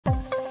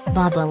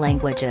bab.la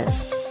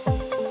languages.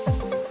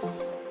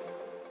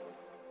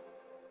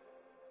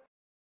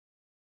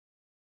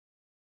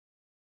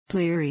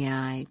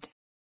 Bleary-eyed.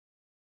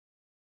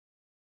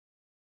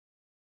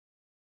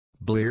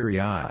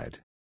 Bleary-eyed.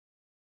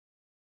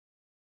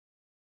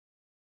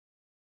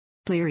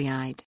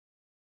 Bleary-eyed.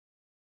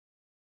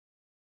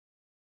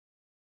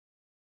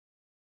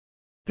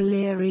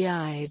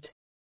 Bleary-eyed.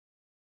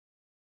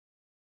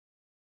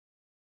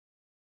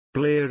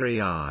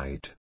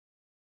 Bleary-eyed.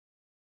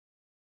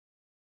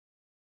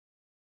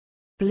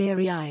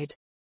 Bleary-eyed.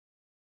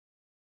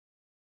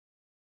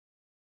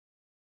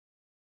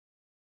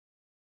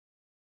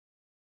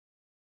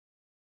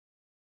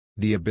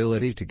 The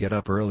ability to get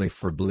up early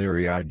for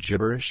bleary-eyed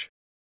gibberish.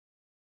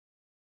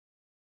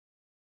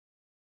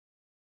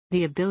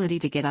 The ability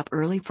to get up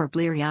early for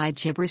bleary-eyed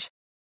gibberish.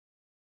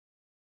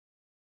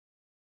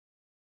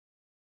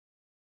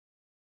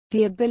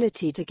 The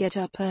ability to get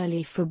up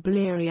early for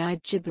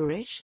bleary-eyed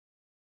gibberish.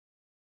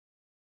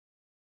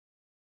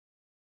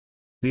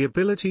 The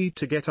ability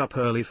to get up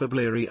early for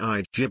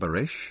bleary-eyed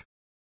gibberish.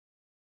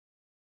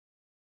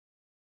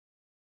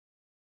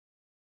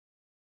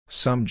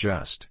 Some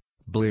just,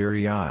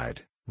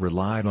 bleary-eyed,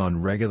 relied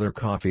on regular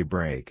coffee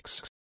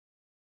breaks.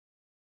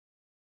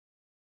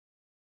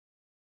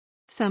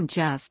 Some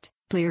just,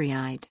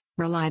 bleary-eyed,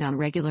 relied on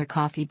regular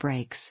coffee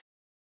breaks.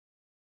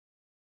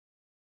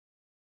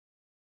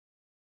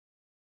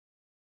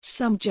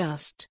 Some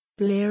just,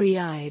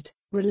 bleary-eyed,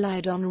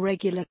 relied on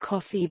regular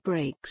coffee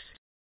breaks.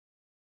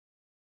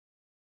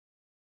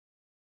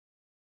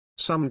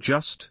 Some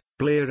just,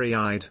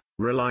 bleary-eyed,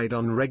 relied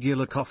on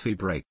regular coffee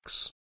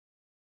breaks.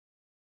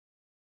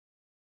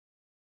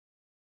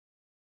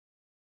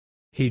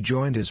 He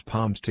joined his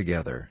palms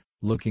together,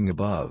 looking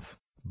above,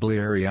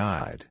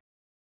 bleary-eyed.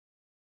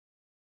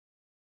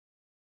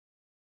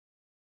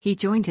 He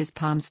joined his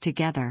palms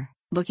together,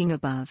 looking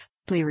above,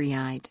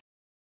 bleary-eyed.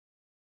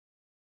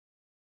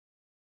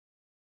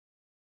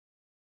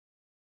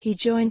 He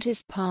joined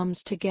his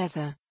palms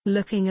together,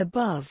 looking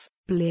above,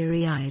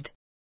 bleary-eyed.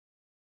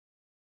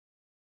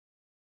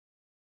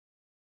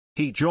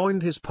 He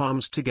joined his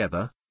palms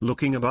together,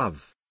 looking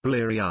above,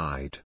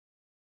 bleary-eyed.